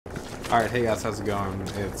Alright, hey guys, how's it going?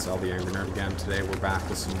 It's the Angry Nerd again. Today we're back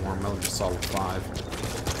with some more Metal Gear Solid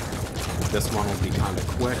 5. This one will be kind of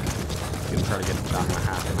quick. I'm gonna try to get it done in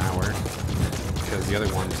half an hour. Because the other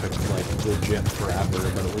one took, like, legit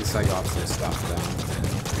forever, but at least I got some stuff done.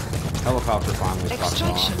 Helicopter finally fucked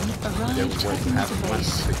off. It went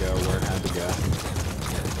to go where it had to go.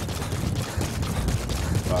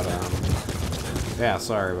 But, yeah,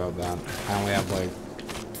 sorry about that. I only have, like,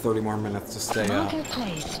 30 more minutes to stay up.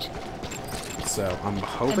 So, I'm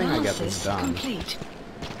hoping I get this done.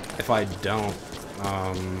 If I don't,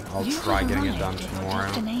 I'll try getting it done tomorrow,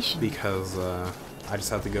 because, I just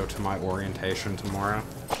have to go to my orientation tomorrow.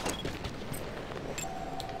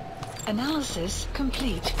 Analysis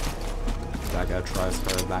complete. That guy tries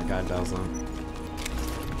hard, that guy doesn't.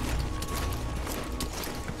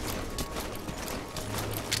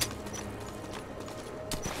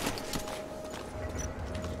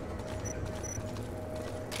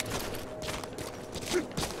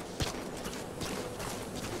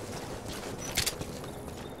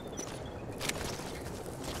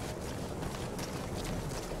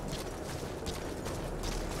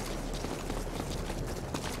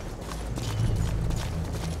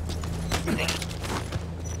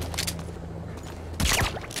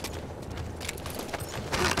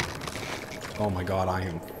 Oh my god, I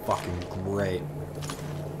am fucking great.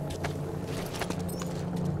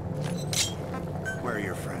 Where are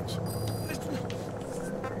your friends?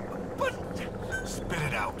 Spit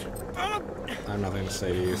it out. I have nothing to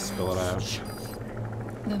say to you, spill it out.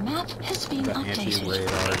 The map has been The updated.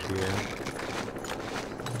 anti-radar here.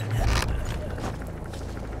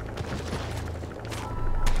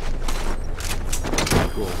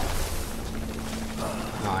 Cool.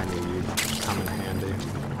 Oh, I knew you'd come in handy.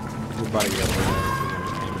 Your buddy over there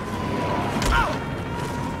came in handy at all.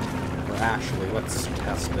 Or actually, let's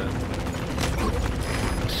test it.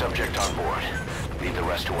 Subject on board. Leave the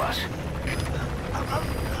rest to us.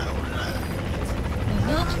 The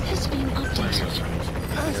map has been updated.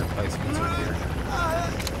 Your placements are here.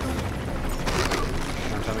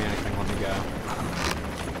 Don't tell me anything, let me go.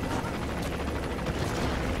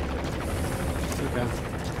 It's okay.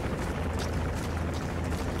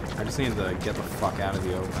 I just need to get the fuck out of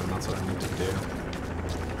the open, that's what I need to do.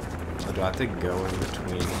 So do I have to go in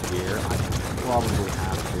between here? I probably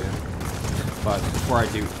have to. But before I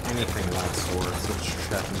do anything of that sort, let's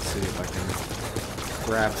check and see if I can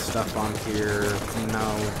grab stuff on here. No,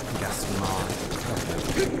 guess not.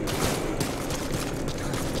 Okay.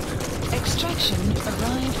 Extraction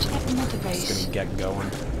arrived at Mother Just Base. gonna get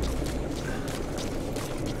going.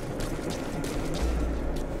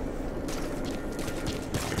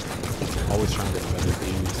 Always trying to get better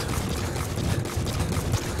things.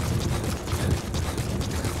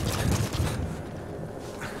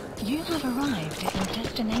 You have arrived at your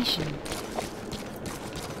destination.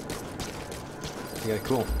 Okay,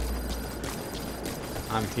 cool.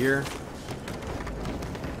 I'm here,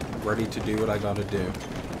 ready to do what I gotta do.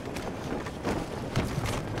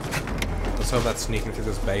 Let's hope that sneaking through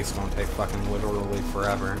this base won't take fucking literally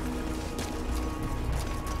forever.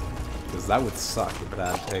 Because that would suck if it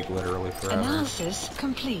had to take literally forever. Analysis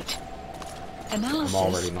complete. Analysis I'm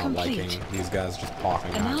already not complete. liking these guys just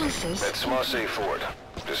popping up. Analysis That's Marseille Fort.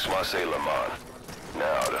 This is Marseille Le Mans.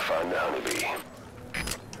 Now to find the honeybee.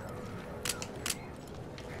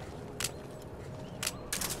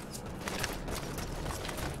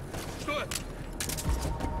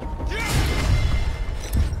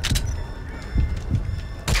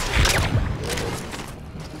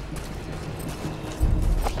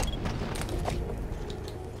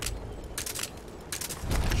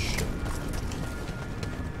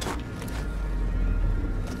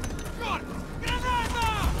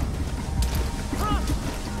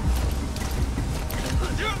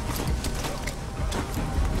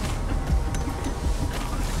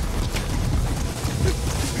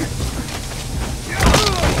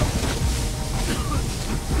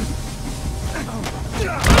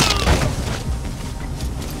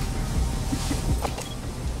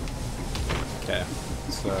 Okay,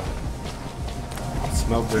 so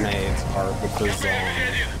smoke grenades are the bizarre.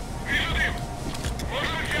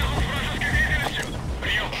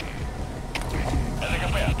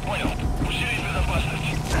 ЛКП, понял. Усилить безопасность.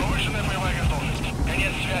 Повышенная боевая готовность.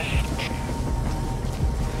 Конец связи.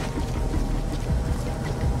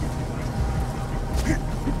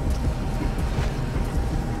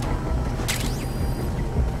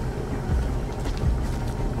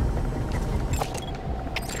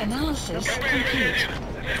 analysis complete.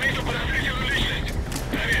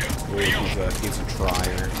 He's a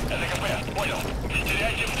trier. ЛКП, понял. Не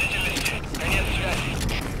теряйте бдительности. Конец связи.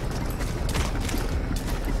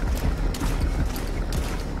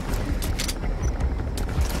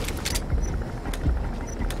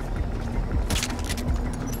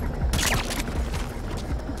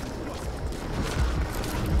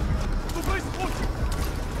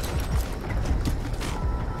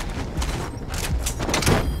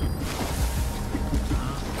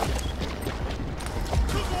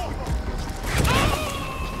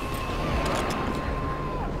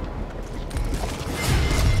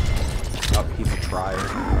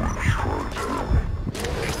 dryer.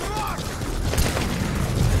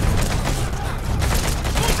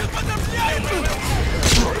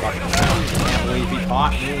 Can't believe he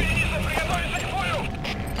caught me.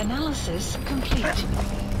 Analysis complete.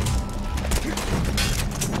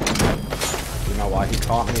 You know why he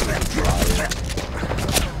caught me? He was dryer.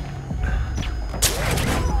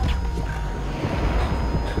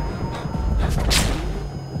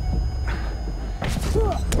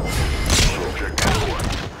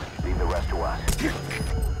 Leave the rest to us.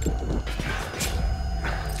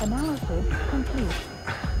 Analysis complete.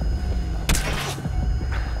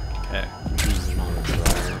 Okay, he's not a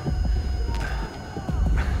dryer.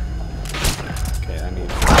 Okay, I need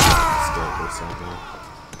to escape or something.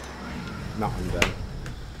 No, I'm dead.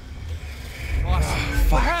 Boss,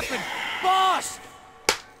 what happened? Boss!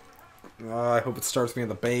 I hope it starts me at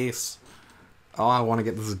the base. Oh, I want to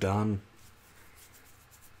get this done.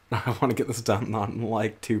 I want to get this done on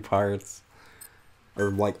like 2 parts. Or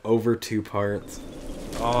like over 2 parts.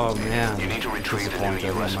 Oh man. You need to retrieve the new Disappointed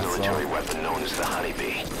in U.S. military myself. weapon known as the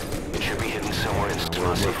Honeybee. It should be hidden somewhere in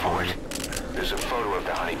Swansea Fort. There's a photo of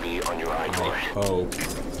the Honeybee on your I iDroid. hope.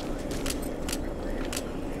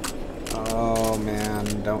 Oh man,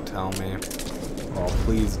 don't tell me. Oh,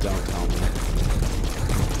 please don't tell me.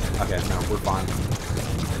 Okay, no, we're fine.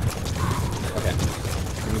 Okay,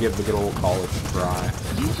 I'm gonna give the good old college a try.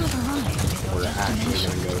 You have arrived at your We're actually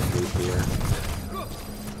destination. gonna go through here.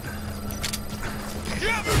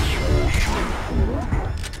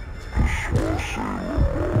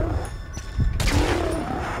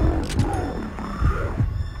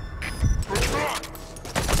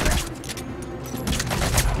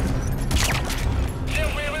 Всем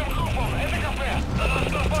боевым группам, это кафе. На нас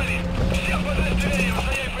напали. Всех подразделениям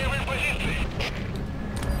занять боевые позиции.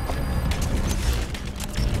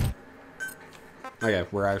 Okay,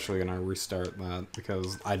 we're actually gonna restart that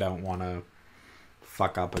because I don't want to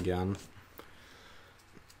fuck up again.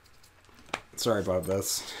 Sorry about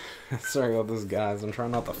this. Sorry about this, guys. I'm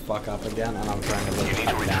trying not to fuck up again, and I'm trying to You like, need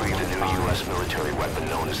to cut down retrieve on the new time. U.S. military weapon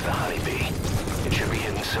known as the Honeybee. It should be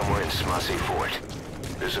hidden somewhere in Swansea Fort.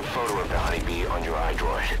 There's a photo of the Honeybee on your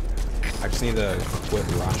iDroid. I just need to quit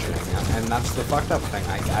rushing, and that's the fucked up thing.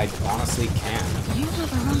 I honestly can't. You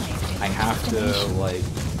have arrived at I your have to, destination. like,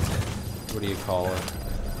 what do you call it?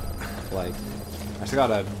 Like, I just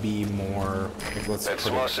gotta be more, like, let's At put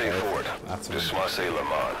it Swansea there. Fort, That's to what Swansea Le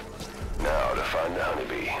Mans. Now to find the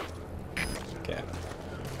Honeybee. Okay.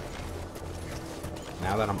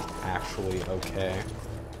 Now that I'm actually okay.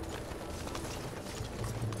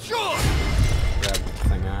 Sure! Grab the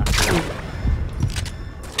thing after.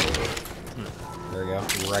 There we go.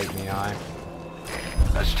 Right in the eye.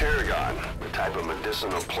 That's tarragon, a type of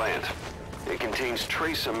medicinal plant. It contains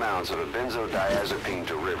trace amounts of a benzodiazepine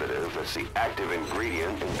derivative that's the active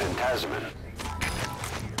ingredient in pentazimine.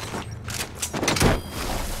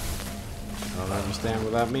 I don't understand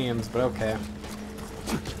what that means, but okay.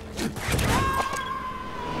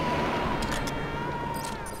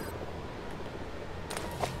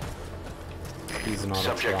 He's not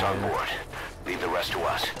Subject a on trier. board. Leave the rest to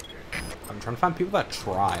us. I'm trying to find people that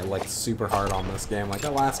try, like, super hard on this game. Like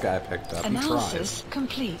that last guy I picked up, he tries. Analysis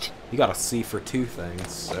complete. He got a C for 2 things,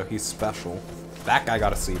 so he's special. That guy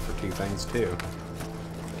got a C for 2 things, too.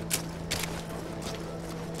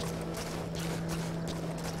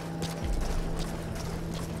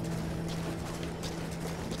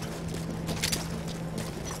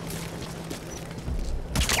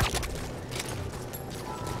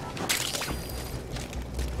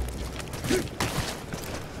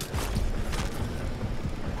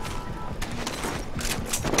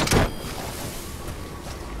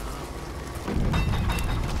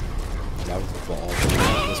 That was ballsy.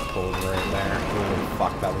 That was pulled right there. Holy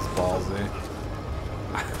fuck, that was ballsy.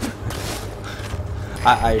 I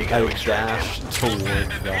dashed toward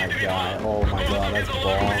that guy. Oh my god, that's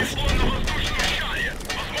balls.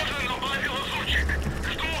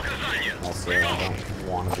 Also, I don't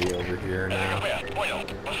want to be over here now. КП, понял.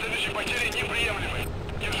 Последующие потери неприемлемы.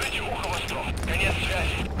 Держите ухо востро. Конец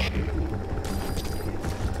связи.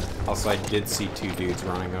 Also, I did see 2 dudes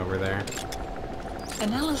running over there.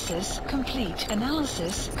 Analysis complete.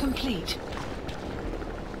 Analysis complete.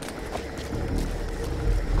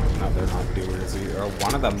 No, they're not doers either. Oh,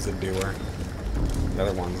 one of them's a doer. The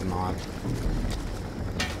other one's not.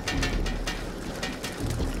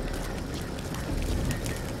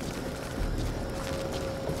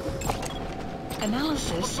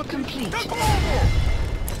 Analysis complete.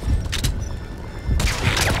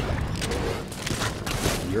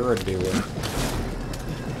 You're a doer.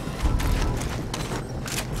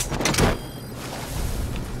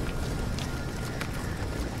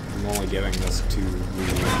 I'm only giving this to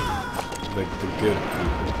the good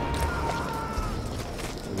people.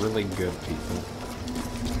 Really good people.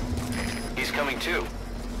 He's coming too.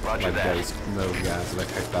 Roger Like that. those guys that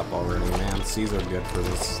I picked up already. Man, C's are good for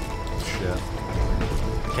this shit.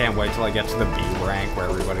 Can't wait till I get to the B rank where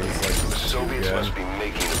everybody's like The too Soviets good. must be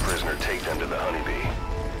making the prisoner take them to the Honeybee.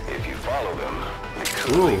 If you follow them, it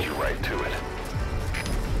could Ooh. lead you right to it.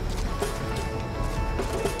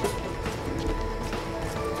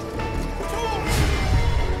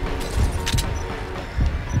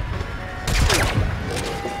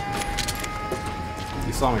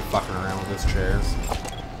 You saw me fucking around with those chairs.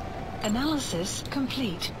 Analysis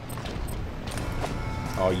complete.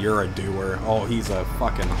 Oh, you're a doer. Oh, he's a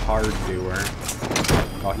fucking hard doer.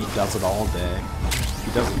 Oh, he does it all day.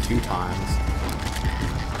 He does it 2 times.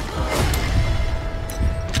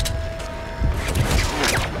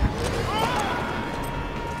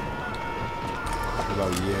 What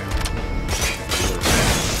about you?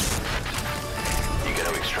 You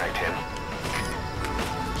gotta extract him.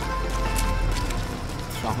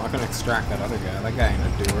 I'm not gonna extract that other guy. That guy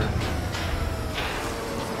ain't a doer.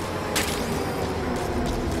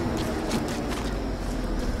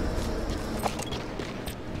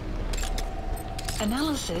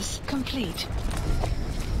 Analysis complete.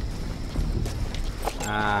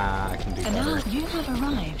 Ah, I can do better. You have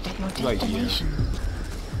arrived at your Like you. destination.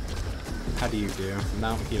 How do you do?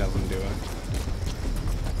 No, he doesn't do it.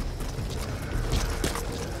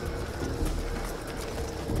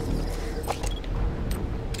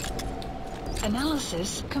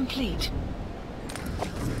 Analysis complete.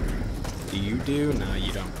 Do you do? No,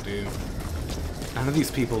 you don't do. None of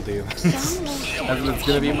these people do. Some It's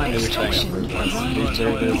gonna be my new thing.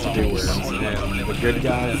 They're the doers, and the good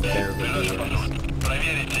guys, they're the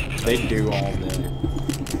doers. They do all day.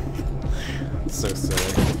 So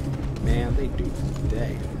silly. Man, they do all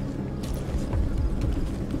day.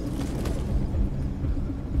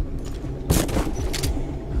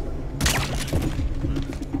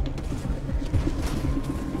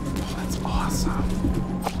 Oh, that's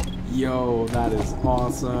awesome. Yo, that is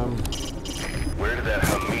awesome. Where did that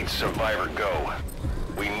Hamid survivor go?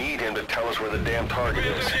 We need him to tell us where the damn target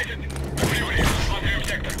is.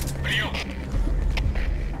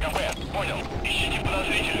 Кафе, понял. Ищите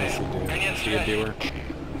подозрительные. Конец Is he a связи. doer?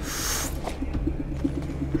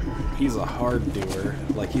 He's a hard doer.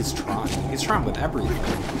 Like, he's trying. He's trying with everything.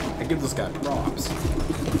 I give this guy props.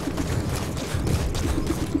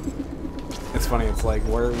 It's funny, it's like,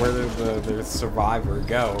 where did the survivor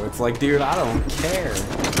go? It's like, dude, I don't care.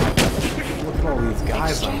 Look at all these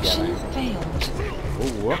guys I'm Extraction getting. failed.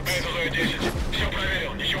 Oh, whoops. Все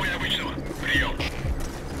проверил, ничего необычного. Прием.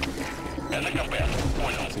 Это КП.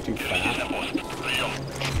 Понял. Is he too Держитесь на fat? пост. Прием.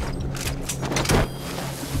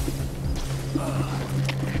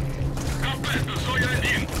 КП, это Зоя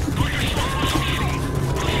 1. Только что слышал шум.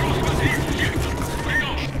 Прошу, смотри, Виктор.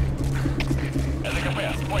 Прием. Это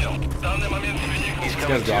КП. Понял. В данный момент связи This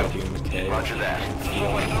guy's gotta be in the cave. Roger that. с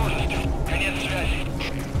особой осторожностью. Конец связи.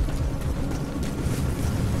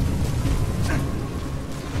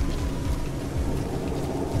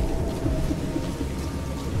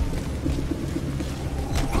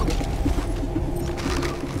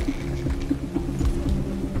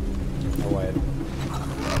 Oh, wait.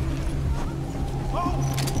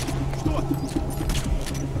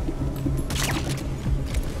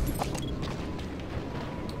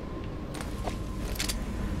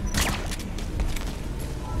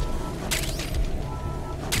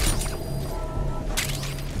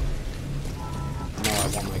 No, I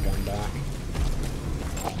want my gun back.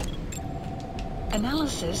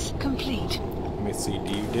 Analysis complete. Let me see,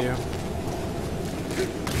 do you do?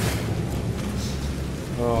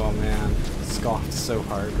 Oh man, scoffed so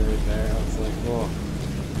hard right there. I was like, oh,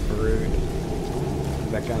 rude.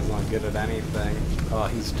 That guy's not good at anything. Oh,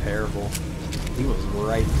 he's terrible. He was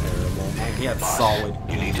right terrible. Man, he had solid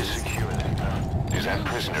You need to beams. secure them. Is that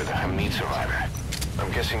prisoner the Hamid survivor?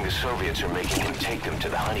 I'm guessing the Soviets are making him take them to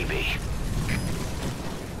the Honeybee.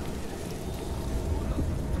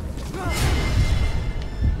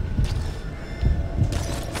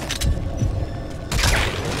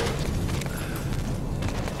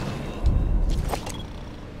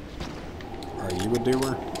 Are you a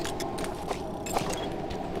doer?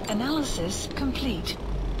 Analysis complete.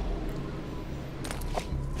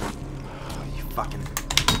 You fucking...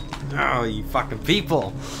 Oh, you fucking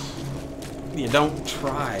people! You don't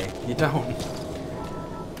try. You don't.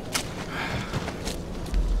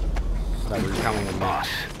 Whatever, you're coming with me. Boss,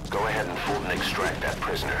 go ahead and fold and extract that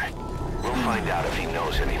prisoner. We'll find out if he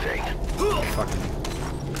knows anything. Fucking...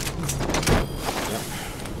 Yep.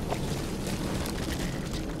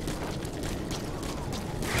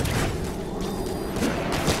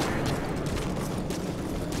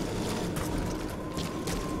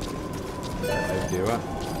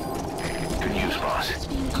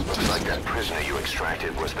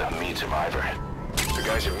 was the meat survivor. The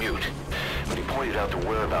guy's a mute, but he pointed out the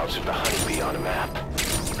whereabouts of the honeybee on a map.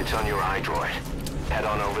 It's on your iDroid. Head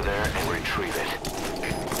on over there and retrieve it.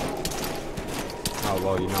 Oh,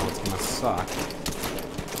 well, you know it's gonna suck.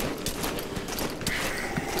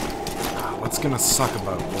 What's gonna suck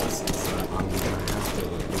about this is that I'm gonna have to,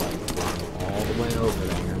 like, run all the way over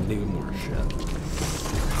there and do more shit.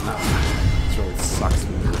 This really sucks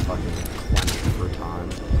when you're fucking clenched for time.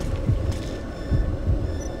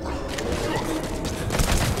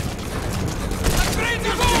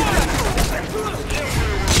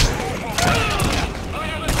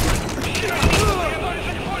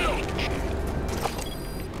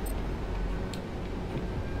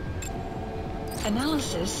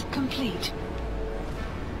 Analysis complete.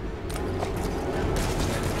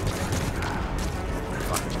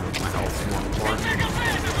 Fucking my health's more important.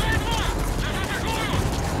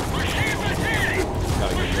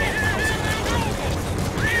 Gotta get my health back.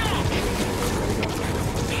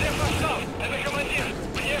 Всем состав! Это командир!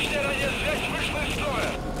 Внешняя радиосвязь вышла из строя!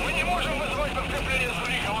 Мы не можем вызвать подкрепление с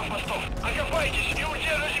других аванпостов! Окопайтесь и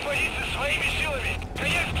удержите позиции своими силами!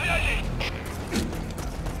 Конец связи!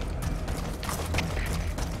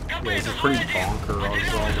 Yeah, it's a pretty bonker all this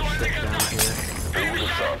shit down here.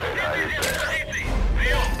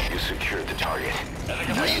 You secured the target.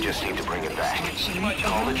 Now you just need to bring it back.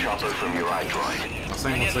 Call the chopper from your iDroid. I'm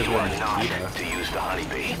saying looks like You we're are in not Nikita. to use the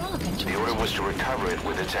honeybee. The order was to recover it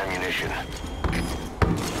with its ammunition.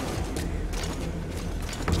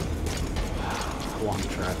 I want to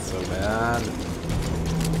try it so bad.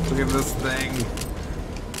 Look at this thing.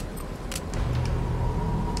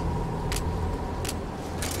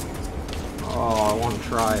 Oh, I want to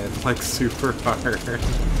try it like super hard.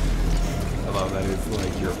 I love that it's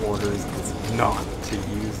like your orders is not to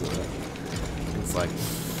use it. It's like,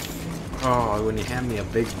 oh, when you hand me a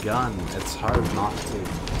big gun, it's hard not to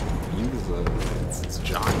use it. It's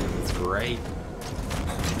giant, it's great.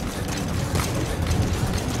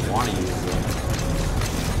 I want to use it.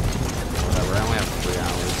 Whatever, I only have 3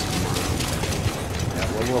 hours tomorrow. Yeah,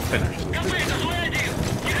 we'll finish this.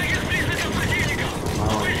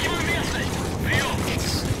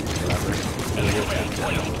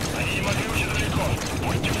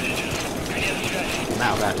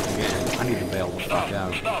 Now back again. I need to bail the fuck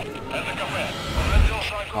out.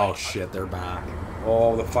 Oh shit, they're back.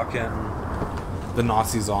 Oh, the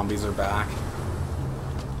Nazi zombies are back.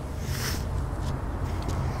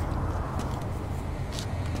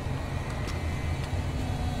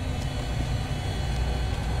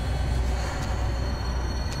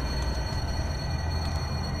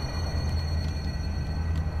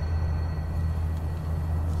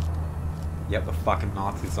 Yep, the fucking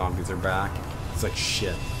Nazi zombies are back. It's like,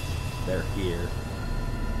 shit, they're here.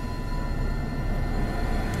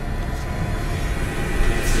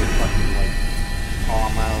 It's so fucking like, oh,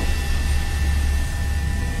 I'm out.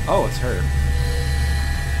 Oh, it's her.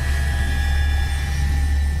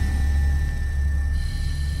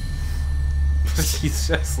 He's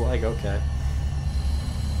just like, okay.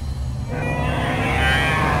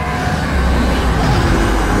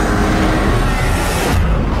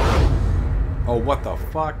 Oh, what the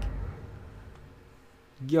fuck?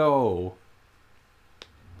 Yo.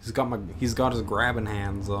 He's got his grabbing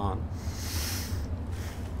hands on.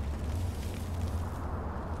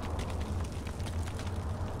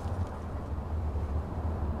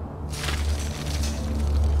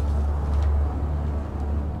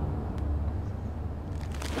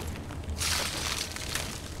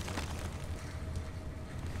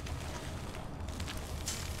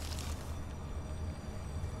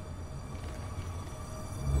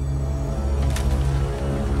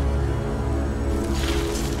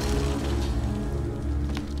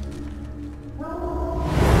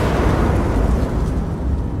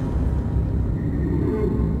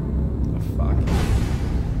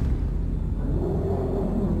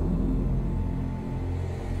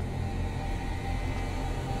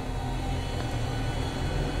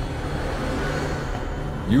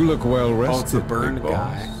 You look well rested. Oh, it's the burned big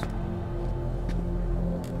boss. guy.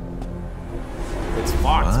 It's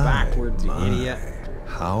Fox backwards, you idiot.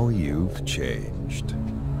 How you've changed.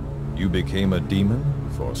 You became a demon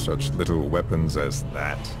for such little weapons as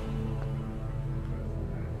that?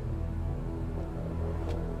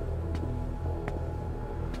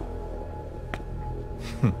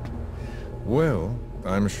 Well,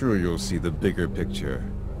 I'm sure you'll see the bigger picture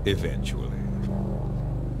eventually.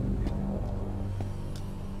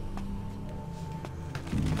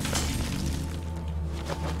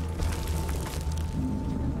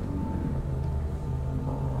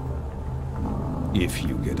 If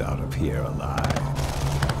you get out of here alive.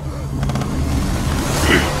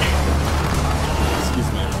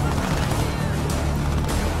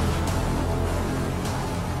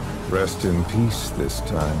 Rest in peace this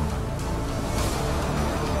time.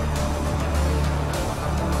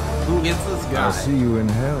 Who is this guy? I'll see you in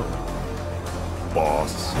hell,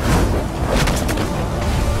 boss.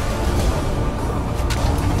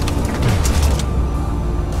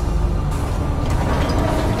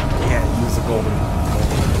 Yeah, use the golden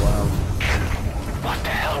glove. What the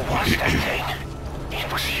hell was that thing?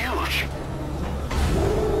 It was huge.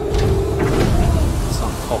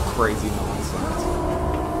 Something called crazy nonsense.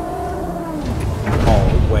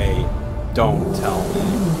 Oh, wait. Don't tell me.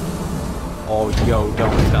 Oh, yo,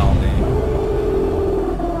 don't tell me.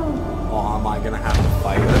 Oh, am I gonna have to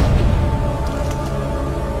fight it?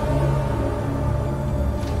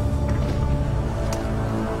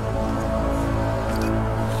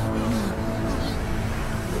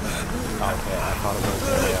 Okay, I thought it was,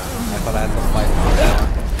 yeah. I thought I had to fight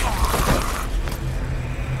it.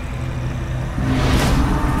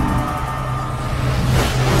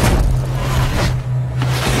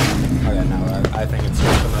 Okay, no, I think it's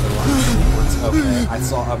just another one sequence. Okay, I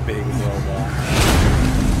saw a big robot.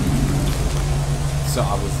 So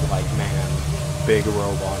I was like, man, big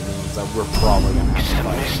robot means that we're probably gonna have It's to the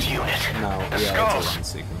fight. missed unit. No, The yeah, skulls. it's a run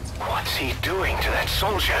sequence. What's he doing to that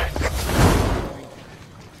soldier?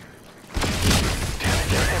 Damn it,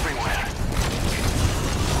 they're everywhere.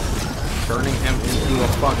 Turning him into a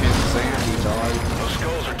fucking zombie, dog. Those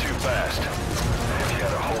skulls are too fast. If you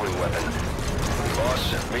had a holy weapon.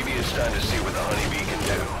 Boss, maybe it's time to see what the honeybee can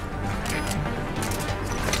do.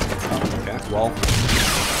 Oh, okay, well,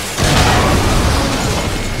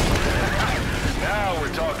 Now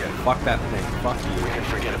we're talking. fuck that thing. Fuck We you. can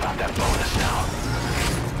forget about that bonus now.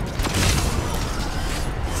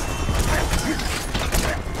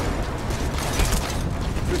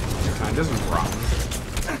 Can I just run?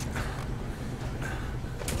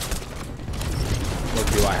 Or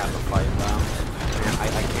do I have to fight now? Man,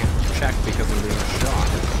 I can't check because I'm being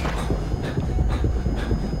shot.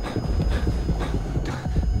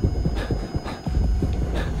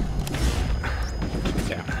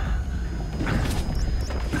 Yeah.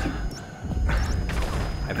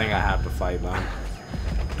 I think I have to fight them.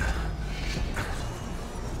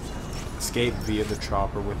 Escape via the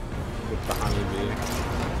chopper with the honeybee.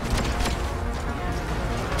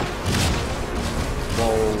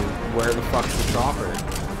 Well, where the fuck's the chopper?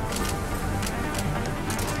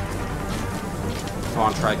 Come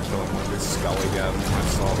on, try killing him with your Scully gun and my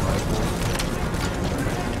assault rifle.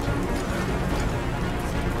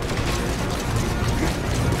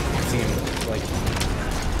 Seems like...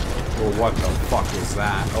 Well, what the fuck is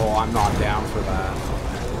that? Oh, I'm not down for that.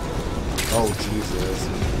 Oh, Jesus.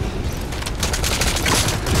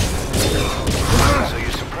 So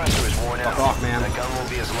your suppressor is worn out. Fuck off, man. That gun won't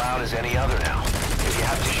be as loud as any other now. If you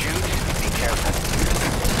have to shoot, be careful.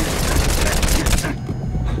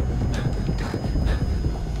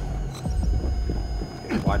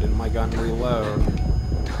 Why didn't my gun reload?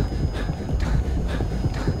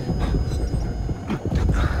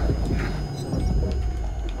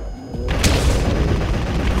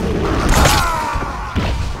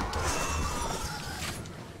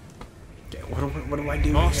 Okay, what do I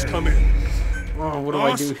do Boss, here? come in. Oh, what do I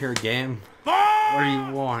Boss? do here, game? Boss! What do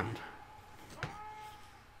you want?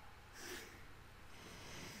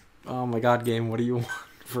 Oh my god, game, what do you want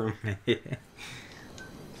from me? Damn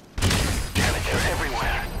it, they're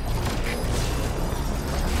everywhere.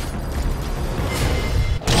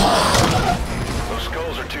 Those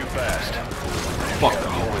skulls are too fast. Fuck If you have a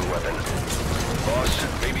holy weapon.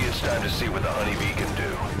 Boss, maybe it's time to see what the honeybee can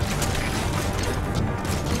do.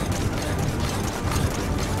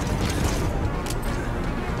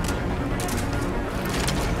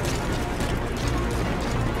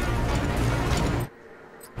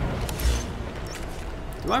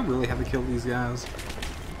 Do I really have to kill these guys?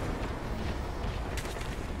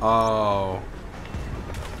 Oh.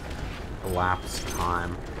 Elapsed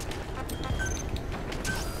time.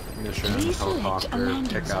 Mission, Please select a helicopter,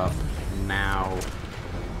 landing pick zone. up now.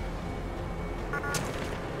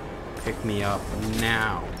 Pick me up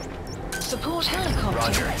now. Support helicopter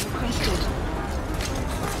Roger. requested.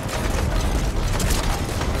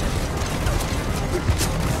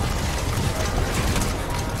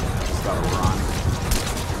 Just gotta run.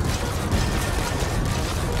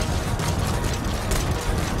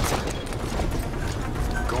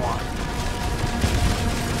 Go on.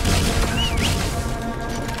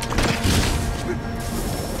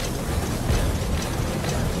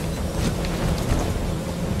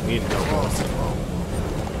 We need to go close.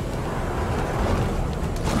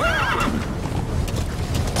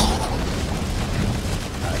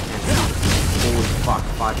 Holy fuck,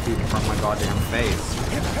 5 feet in front of my goddamn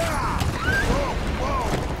face.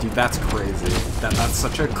 Dude, that's crazy. That's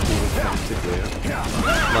such a cool thing to do.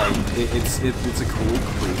 Like, it's a cool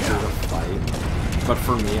creature to fight. But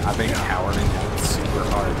for me, I've been cowarding it super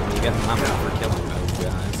hard, and you get nothing for killing those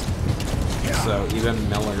guys. So even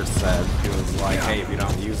Miller said, he was like, hey, if you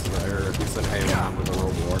don't use it, or he said, hey, remember the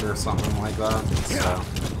reward or something like that. So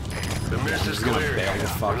The mist is he's gonna clear. bail the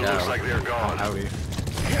fuck It out. looks like they're gone. Howdy.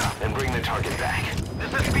 And bring the target back.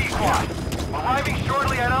 This is B-Quad. Arriving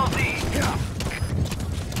shortly at LZ.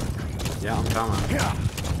 Yeah, I'm coming.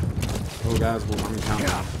 Oh, guys, well, I'm coming.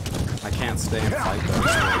 I can't stay and fight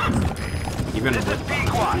those. Even with the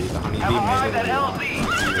honeybee Have arrived made at it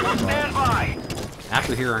LZ. Stand by.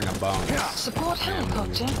 after hearing a bonus. Support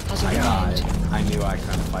helicopter has I died. arrived. I knew I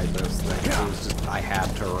couldn't fight those things. It was just, I had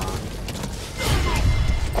to run.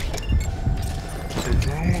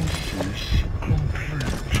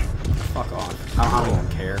 Fuck off. I don't even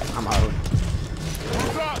care. I'm out.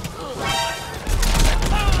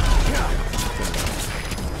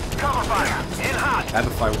 Cover fire. In hot. I had to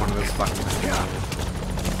fight one of those fucking things.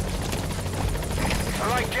 All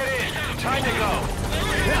right, get in. Time to go.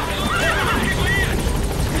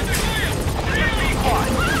 B-Quad.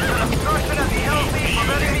 There's obstruction at the LZ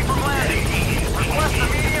preventing me from landing. Request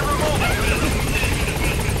immediate removal.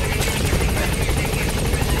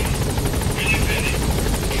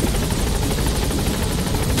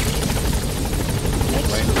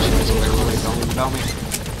 Wait, don't even tell me.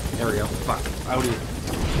 There we go. Fuck. Outie.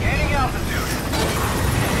 Gaining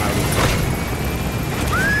altitude.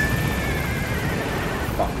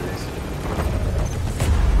 Fuckers.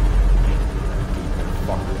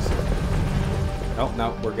 Fuckers. Oh,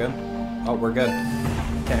 no, we're good. Oh, we're good.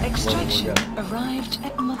 Okay, we're Extraction good. arrived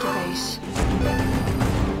at Mother Base.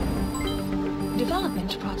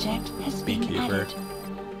 Development project has been Beekeeper. added.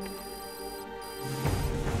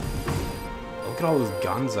 Look at all those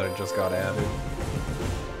guns that I just got added.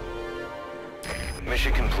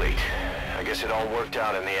 Mission complete. I guess it all worked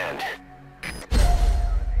out in the end.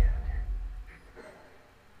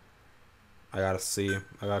 I got a C.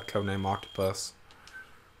 I got codename Octopus.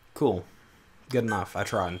 Cool. Good enough. I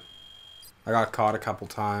tried. I got caught a couple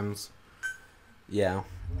times. Yeah.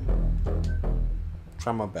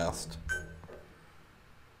 Try my best.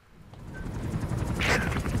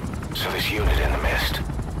 So this unit in the mist,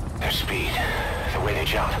 their speed, the way they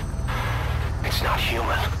jump, it's not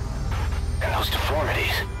human. And those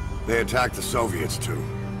deformities, They attacked the Soviets, too.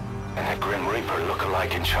 and that Grim Reaper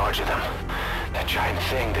look-alike in charge of them. That giant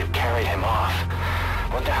thing that carried him off.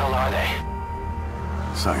 What the hell are they?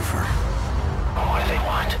 Cypher. What do they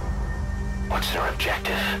want? What's their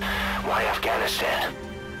objective? Why Afghanistan?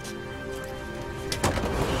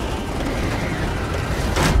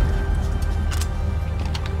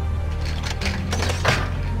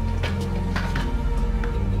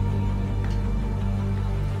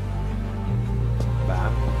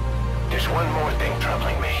 Bad. There's one more thing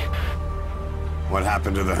troubling me. What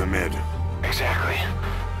happened to the Hamid? Exactly.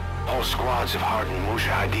 Whole squads of hardened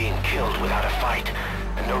Mujahideen killed without a fight,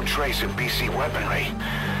 and no trace of BC weaponry.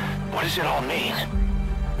 What does it all mean?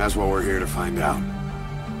 That's what we're here to find out.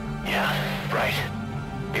 Yeah, right.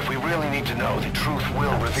 If we really need to know, the truth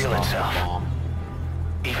will reveal Stop itself. the bomb.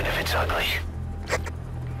 Even if it's ugly.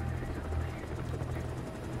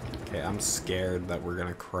 Okay, I'm scared that we're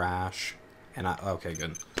gonna crash. And okay,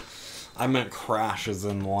 good. I meant crash as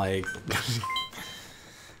in, like,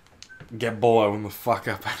 get blown the fuck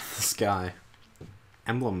up out of the sky.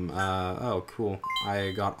 Emblem, oh, cool.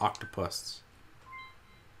 I got octopus.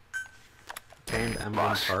 Obtained emblem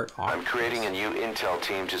Boss, part. I'm creating a new intel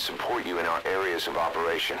team to support you in our areas of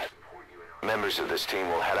operation. Members of this team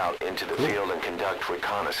will head out into the field and conduct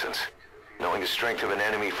reconnaissance. Knowing the strength of an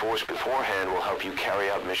enemy force beforehand will help you carry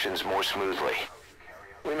out missions more smoothly.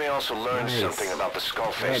 We may also learn Nice. something about the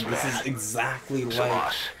skull-faced This man. is exactly So, like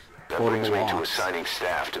boss, that brings me to Portable Ops. assigning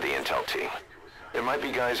staff to the intel team. There might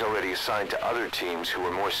be guys already assigned to other teams who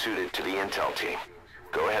are more suited to the intel team.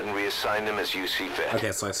 Go ahead and reassign them as you see fit.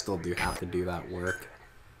 Okay, so I still do have to do that work.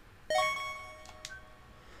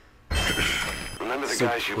 Remember the So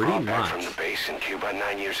guys you pretty brought back much. from the base in Cuba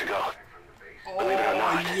 9 years ago? Believe it or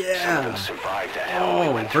not, some of yeah. them survived that hell we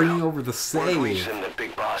Oh, went through. bringing over the Word save. reached them that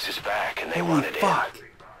Big Boss is back and they Holy wanted fuck. in.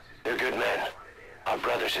 They're good men. Our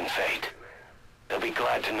brothers in fate. They'll be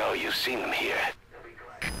glad to know you've seen them here.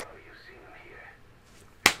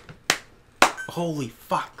 Holy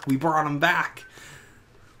fuck, we brought him back.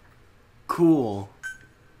 Cool.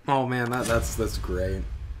 Oh man, that's great.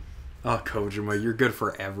 Oh, Kojima, you're good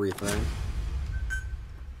for everything.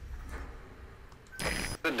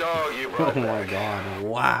 The dog you Oh brought my back. god,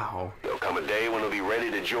 wow. There'll come a day when he'll be ready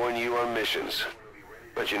to join you on missions.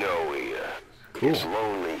 But you know, Gets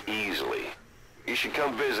lonely easily. You should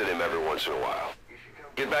come visit him every once in a while.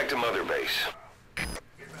 Get back to Mother Base.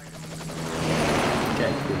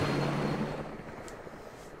 Okay, cool.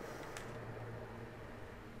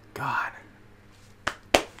 God.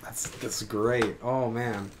 That's great. Oh,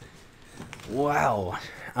 man. Wow.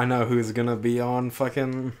 I know who's gonna be on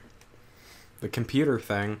fucking the computer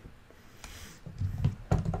thing.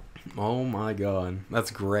 Oh my god.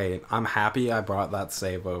 That's great. I'm happy I brought that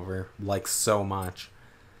save over. Like, so much.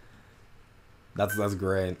 That's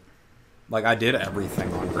great. Like, I did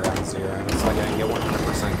everything on Ground Zero, and it's like I didn't get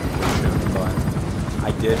 100% completion, but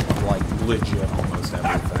I did, like, legit almost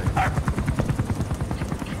everything.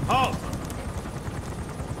 Halt!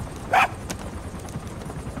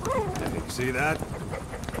 See that?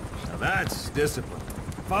 Now that's discipline.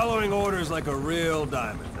 Following orders like a real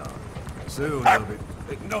diamond dog. Soon they'll be...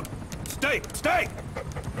 No! Stay! Stay!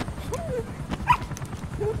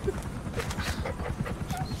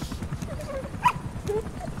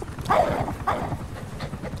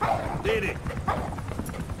 Didi!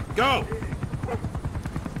 Go!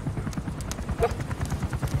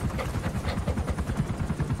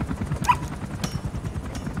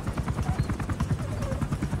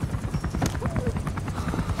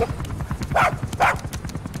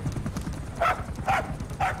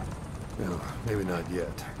 No, maybe not yet.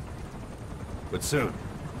 But soon.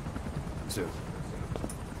 Soon.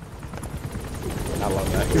 I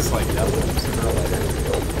love that. He's like, yeah, sooner or later.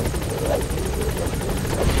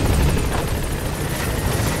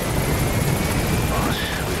 Boss,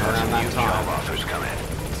 we've had Around some that new time. job offers come in.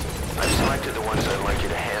 I've selected the ones I'd like you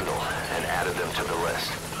to handle and added them to the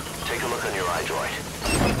list. Take a look on your iDroid.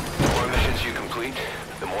 The more missions you complete,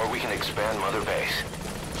 the more we can expand Mother Base.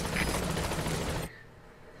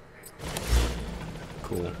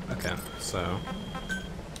 Cool. Okay, so...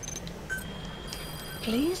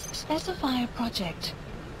 Please specify a project.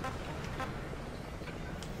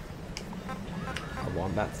 I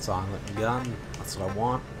want that silent gun. That's what I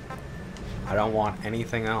want. I don't want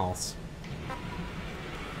anything else.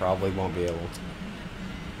 Probably won't be able to.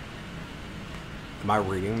 Am I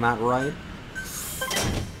reading that right?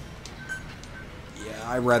 Yeah,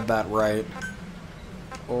 I read that right.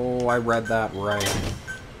 Oh, I read that right.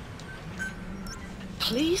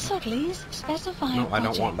 Please specify a No, project. I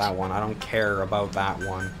don't want that one. I don't care about that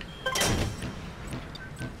one.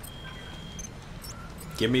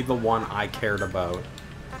 Give me the one I cared about.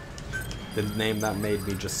 The name that made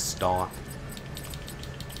me just stop.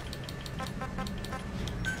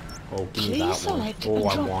 Oh, give me Please that one. select Oh, a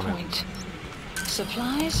I drop want it. point.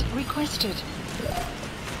 Supplies requested.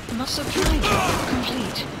 Must supply drop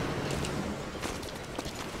complete.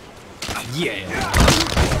 Yeah!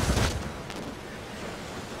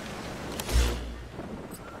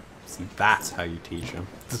 See, that's how you teach him.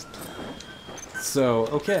 So,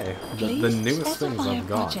 okay. The Please newest things specify a I've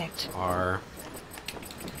got project. are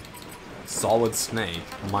Solid Snake,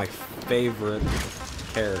 my favorite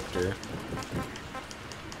character.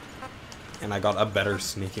 And I got a better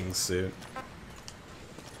sneaking suit.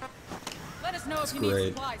 Let us know That's if you great.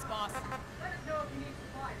 need supplies, boss.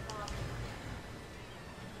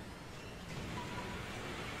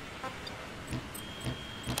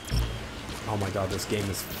 Oh my god, this game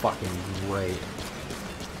is fucking great.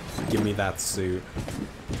 Give me that suit.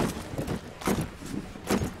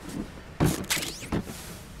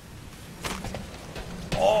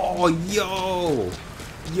 Oh, yo!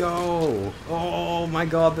 Yo! Oh my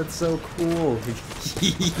god, that's so cool.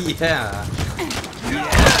 Yeah!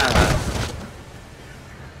 Yeah!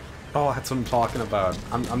 Oh, that's what I'm talking about.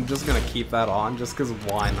 I'm just gonna keep that on just because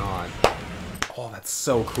why not? Oh, that's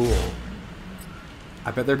so cool. I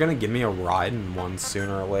bet they're gonna give me a ride in one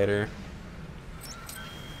sooner or later.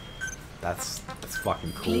 That's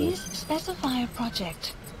fucking cool. Please specify a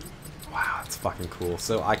project. Wow, that's fucking cool.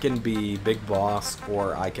 So I can be Big Boss,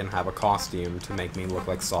 or I can have a costume to make me look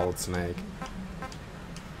like Solid Snake.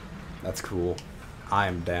 That's cool. I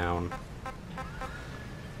am down.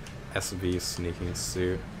 SV sneaking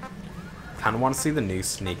suit. Kinda wanna see the new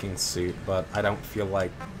sneaking suit, but I don't feel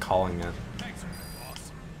like calling it.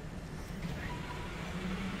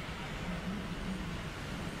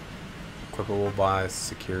 Equipable by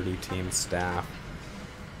security team staff.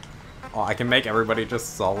 Oh, I can make everybody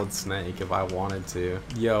just Solid Snake if I wanted to.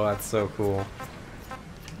 Yo, that's so cool.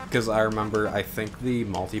 Because I remember, I think the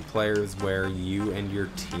multiplayer is where you and your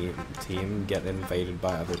team get invaded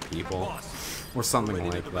by other people. Or something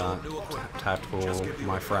like that. Tactical,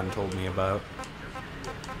 my friend told me about.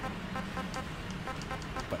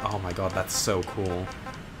 But oh my god, that's so cool.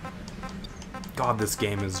 God, this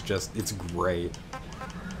game is just, it's great.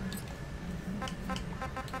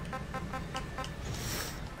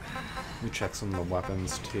 Let me check some of the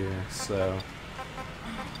weapons too, so...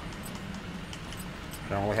 I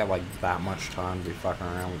don't really have like that much time to be fucking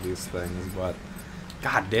around with these things, but...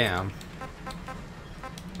 God damn.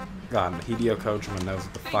 God, Hideo Kojima knows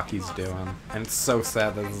what the fuck he's doing. And it's so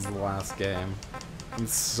sad that this is the last game. I'm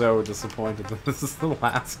so disappointed that this is the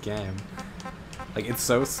last game. Like, it's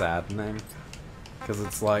so saddening. Because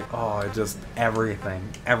it's like, oh, just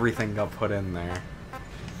everything got put in there.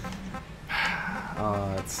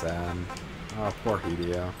 Oh, it's sad. Oh, poor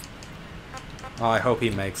Hideo. Oh, I hope he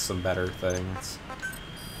makes some better things.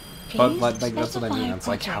 But, like, that's what I mean. It's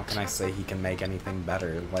like, how can I say he can make anything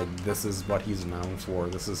better? Like, this is what he's known for.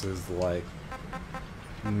 This is his, like,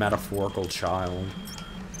 metaphorical child.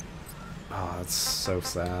 Oh, it's so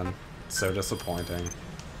sad. So disappointing.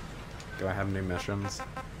 Do I have new missions?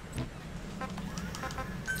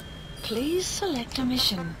 Please select a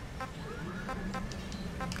mission.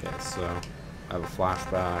 Okay, so I have a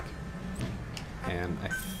flashback. And I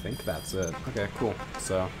think that's it. Okay, cool.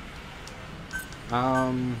 So,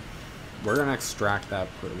 we're gonna extract that.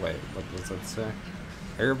 Wait, what does it say?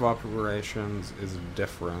 Area of operations is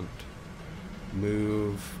different.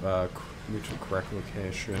 Move, mutual correct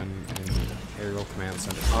location in aerial command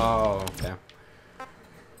center. Oh, okay.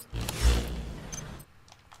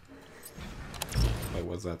 Wait,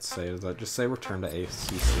 what does that say? Does that just say return to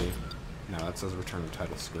ACC? No, that says return to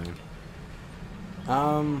title screen.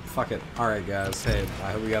 Fuck it. Alright, guys. Hey,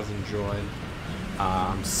 I hope you guys enjoyed.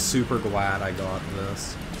 I'm super glad I got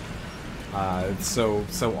this. It's so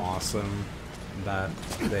awesome that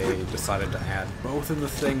they decided to add both of the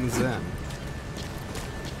things in.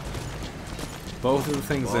 Both of the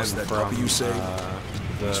things in from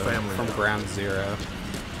from Ground Zero.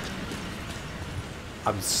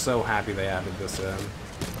 I'm so happy they added this in.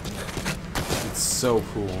 It's so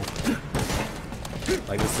cool.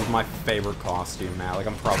 Like, this is my favorite costume now. Like,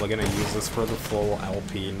 I'm probably gonna use this for the full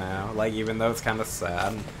LP now. Like, even though it's kind of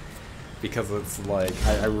sad. Because it's like,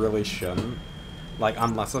 I really shouldn't. Like,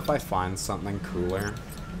 unless if I find something cooler.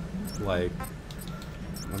 Like,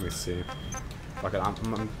 let me see. Fuck it, I'm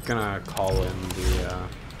gonna call in the,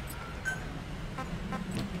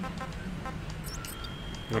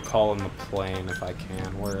 I'm gonna call in the plane if I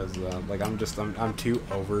can. Where is that? Like, I'm too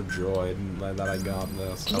overjoyed that I got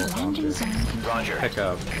this. Oh, Roger. Pick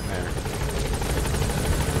up. There.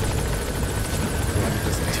 I'm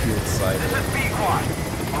just too excited. This is B-Quad.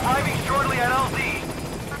 Arriving shortly at LZ.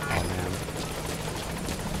 Oh, man.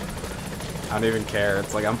 I don't even care.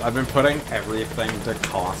 It's like, I've been putting everything to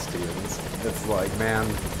costumes. It's like, man,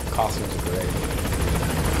 costumes are great.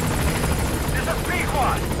 This is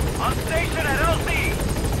B-Quad. On station at LZ.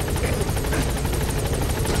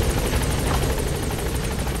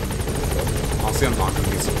 Honestly, I'm not going to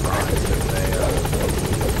be surprised if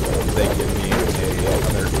they give me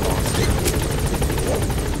another costume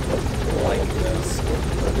like this.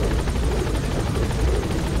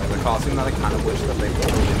 Like the costume that I kind of wish that they would.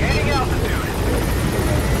 Gaining altitude.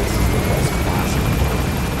 This is the most classic one.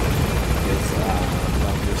 It's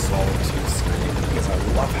Metal Gear Solid 2 Snake, because I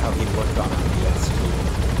love how he looked on MBS2.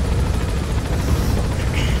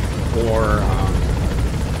 Or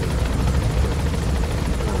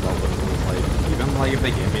even like if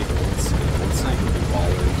they gave me Gold Snake would be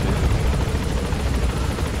baller too.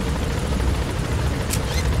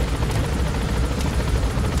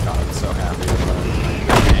 God, I'm so happy that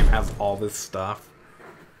the game has all this stuff.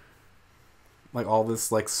 Like all this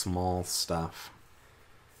like small stuff.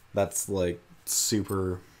 That's like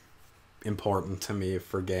super important to me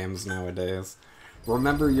for games nowadays.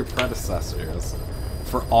 Remember your predecessors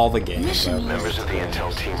for all the games. Members of the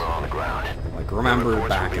intel team are on the ground. Like, remember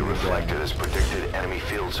back in the day. Reflected as predicted enemy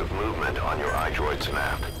fields of movement on your iDroid's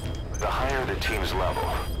map. The higher the team's level,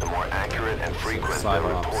 the more accurate and frequent the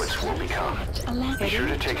reports will become. Be sure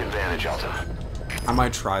to take advantage, Alta. I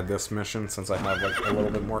might try this mission since I have like a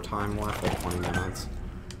little bit more time left, like 20 minutes.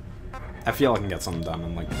 I feel I can get something done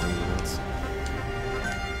in like 20 minutes.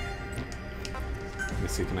 Let me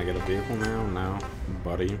see, can I get a vehicle now? No.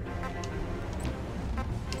 Buddy.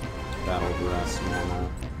 Battle dress, normal.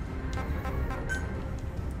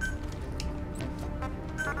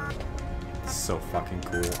 So fucking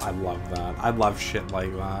cool. I love that. I love shit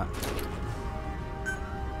like that.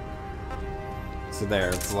 So there,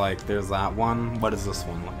 it's like, there's that one. What does this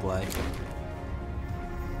one look like?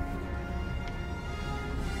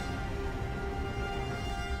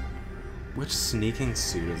 Which sneaking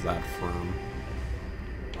suit is that from?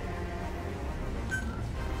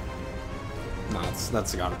 No,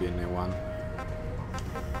 that's gotta be a new one.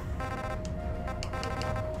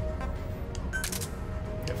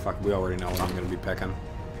 Yeah, fuck, we already know what I'm gonna be picking.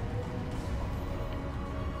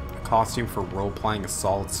 costume for role-playing a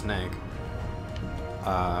Solid Snake.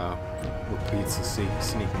 Repeats the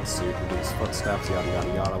sneaking suit, reduce footsteps, yada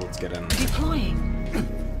yada yada. Let's get in. Deploying.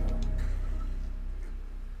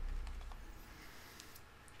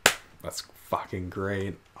 That's fucking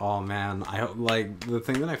great. Oh man, like the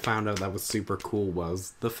thing that I found out that was super cool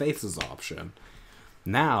was the faces option.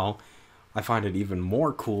 Now, I find it even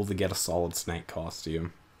more cool to get a Solid Snake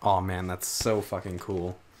costume. Oh man, that's so fucking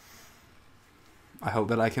cool. I hope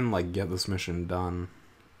that I can like get this mission done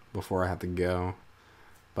before I have to go.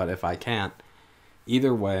 But if I can't,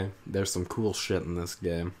 either way, there's some cool shit in this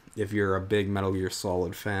game. If you're a big Metal Gear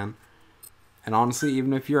Solid fan, and honestly,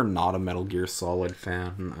 even if you're not a Metal Gear Solid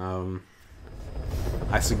fan,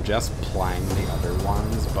 I suggest playing the other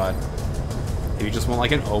ones, but if you just want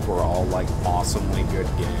like an overall, like, awesomely good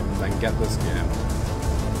game, then get this game.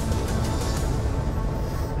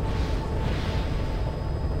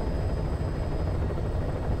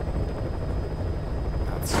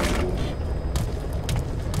 That's so cool.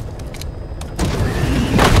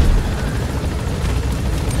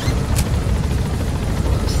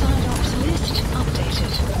 Side-ops list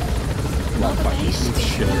updated. Mother base is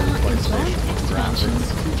shit now in PlayStation live expansion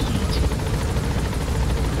graphics. complete.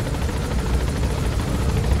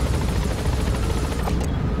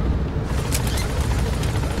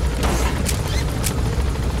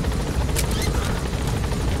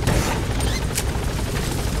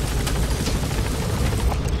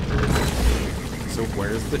 So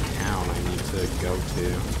where's the town I need to go to?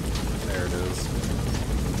 There it is.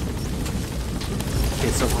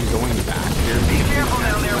 Okay, so I'm going back here. Be careful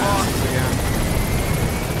down there, boss.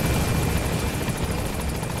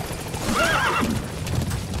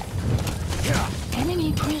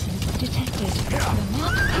 Enemy presence detected. The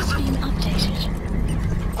map has been updated.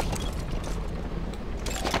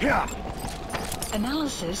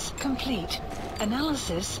 Analysis complete.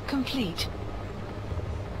 Analysis complete.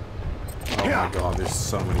 Oh my god, there's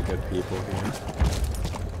so many good people here.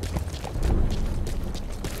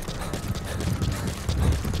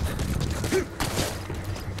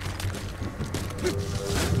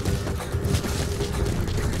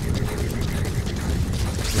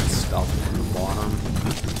 Let's stealth from the bottom.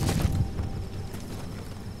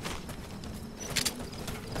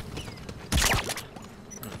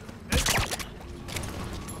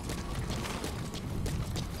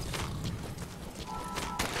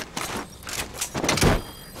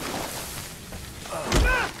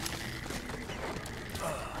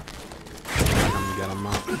 Get him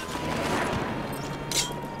up.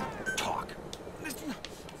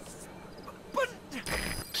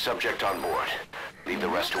 Subject on board. Leave the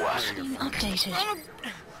rest to us. Been updated.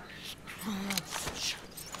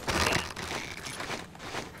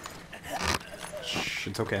 Shh,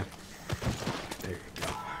 it's okay. There you go.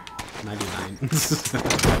 99.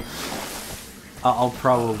 I'll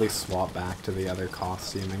probably swap back to the other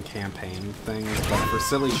costume and campaign things, but for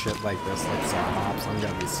silly shit like this, like Side-Ops, I'm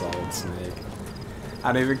gonna be Solid Snake.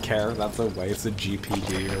 I don't even care if that's a waste of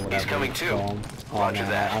GPD or whatever coming it's too. called. Oh Roger man,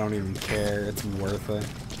 that. I don't even care. It's worth it.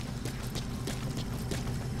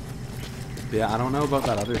 Yeah, I don't know about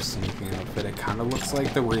that other sneaking outfit. It kind of looks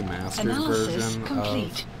like the remastered Analysis version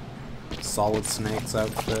complete. of Solid Snake's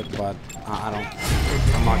outfit, but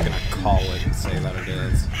I'm not gonna call it and say that it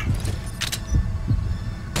is.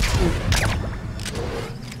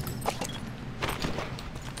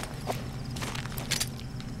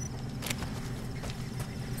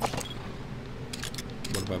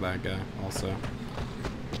 What about that guy, also?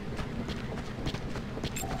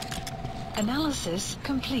 Analysis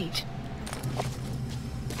complete.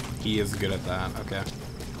 He is good at that, okay.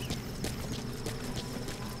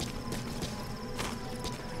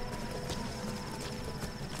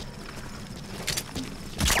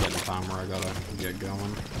 Getting the time where I gotta get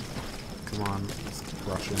going. Come on, let's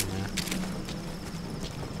rush in there.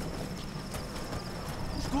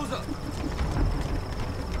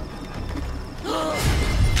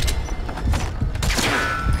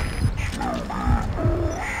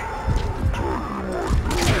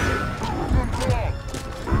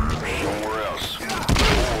 Somewhere else.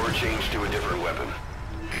 Or change to a different weapon.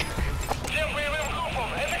 Всем боевым группам,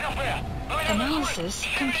 это КП. Analysis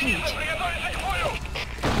complete. Приготовиться к бою.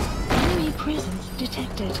 Enemy presence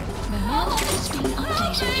detected. The map has been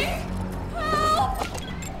updated.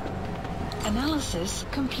 Analysis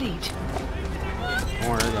complete. Don't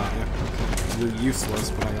worry, I got you. You're useless,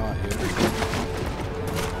 but I got you.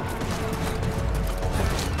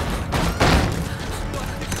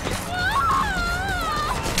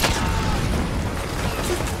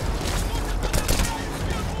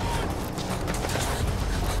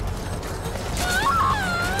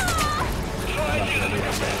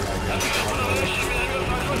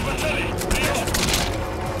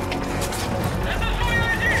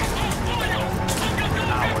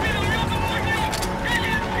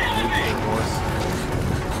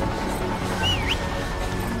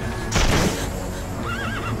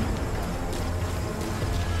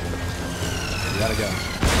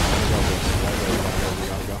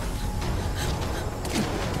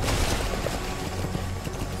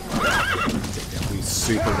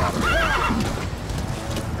 super better.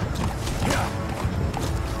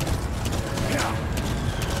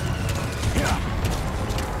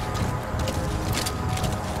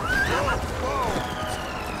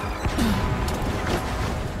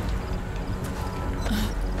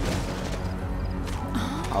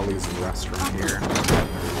 I'll use the restroom here.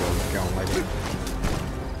 Go, lady.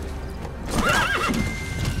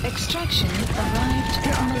 Extraction arrived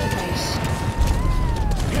at Mother Base.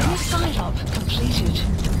 New side op completed.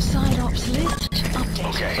 Side ops list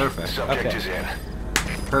updated. Okay, Perfect. subject Okay. is in.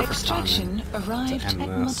 Perfect Extraction timing arrived to at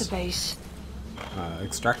end Mother this. Base.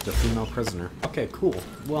 Extract a female prisoner. Okay, cool.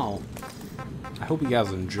 Well, I hope you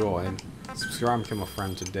guys enjoyed. Subscribe and become a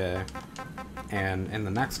friend today. And in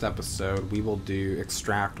the next episode, we will do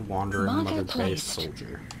Extract Wandering Marker Mother Base placed.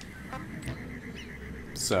 Soldier.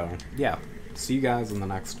 So, yeah. See you guys in the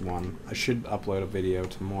next one. I should upload a video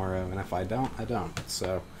tomorrow, and if I don't, I don't.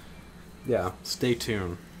 So, yeah, stay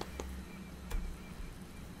tuned.